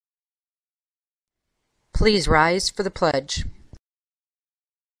Please rise for the pledge.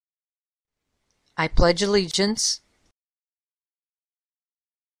 I pledge allegiance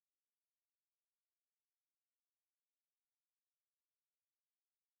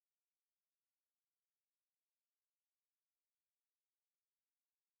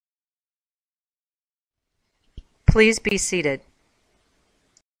Please be seated.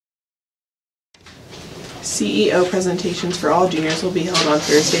 CEO presentations for all juniors will be held on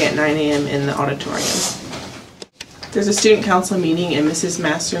Thursday at 9 a.m. in the auditorium. There's a student council meeting in Mrs.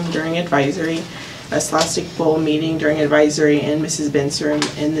 Mass' room during advisory, a Scholastic Bowl meeting during advisory in Mrs. Bent's room,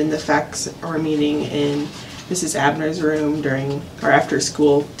 and then the FACS are meeting in Mrs. Abner's room during or after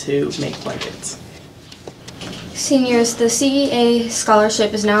school to make blankets. Seniors, the CEA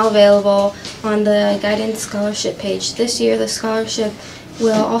scholarship is now available on the Guidance Scholarship page. This year, the scholarship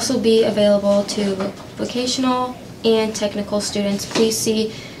will also be available to vocational and technical students. Please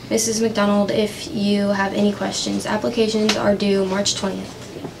see Mrs. McDonald if you have any questions. Applications are due March 20th.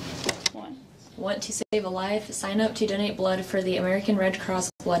 Want to save a life? Sign up to donate blood for the American Red Cross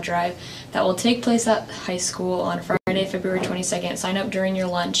blood drive that will take place at high school on Friday, February 22nd. Sign up during your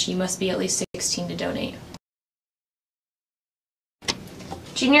lunch. You must be at least 16 to donate.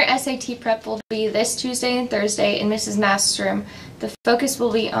 Junior SAT prep will be this Tuesday and Thursday in Mrs. Mass' room. The focus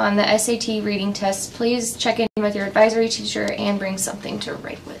will be on the SAT reading test. Please check in with your advisory teacher and bring something to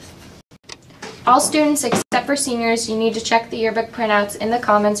write with. All students except for seniors, you need to check the yearbook printouts in the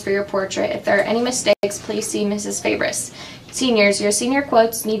comments for your portrait. If there are any mistakes, please see Mrs. Fabris. Seniors, your senior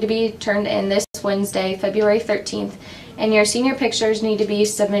quotes need to be turned in this Wednesday, February 13th, and your senior pictures need to be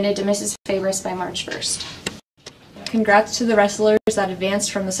submitted to Mrs. Fabris by March 1st. Congrats to the wrestlers that advanced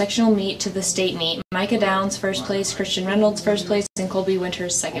from the sectional meet to the state meet. Micah Downs, first place, Christian Reynolds, first place, and Colby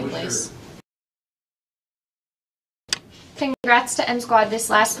Winters, second place. Congrats to M Squad this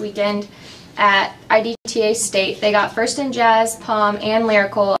last weekend at IDTA State. They got first in jazz, pom, and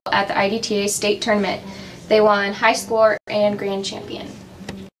lyrical at the IDTA State tournament. They won high score and grand champion.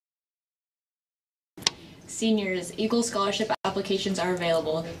 Seniors, Eagle Scholarship applications are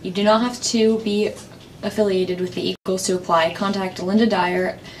available. You do not have to be affiliated with the Eagles to apply. Contact Linda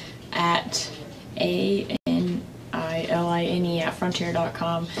Dyer at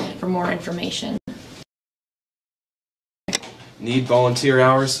ANILINE@frontier.com for more information. Need volunteer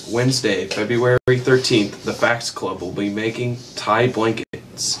hours? Wednesday, February 13th, the FACS Club will be making tie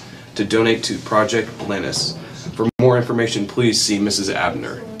blankets to donate to Project Linus. For more information, please see Mrs.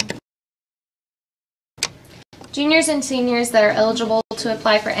 Abner. Juniors and seniors that are eligible to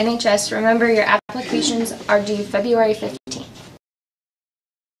apply for NHS, remember your applications are due February 15th.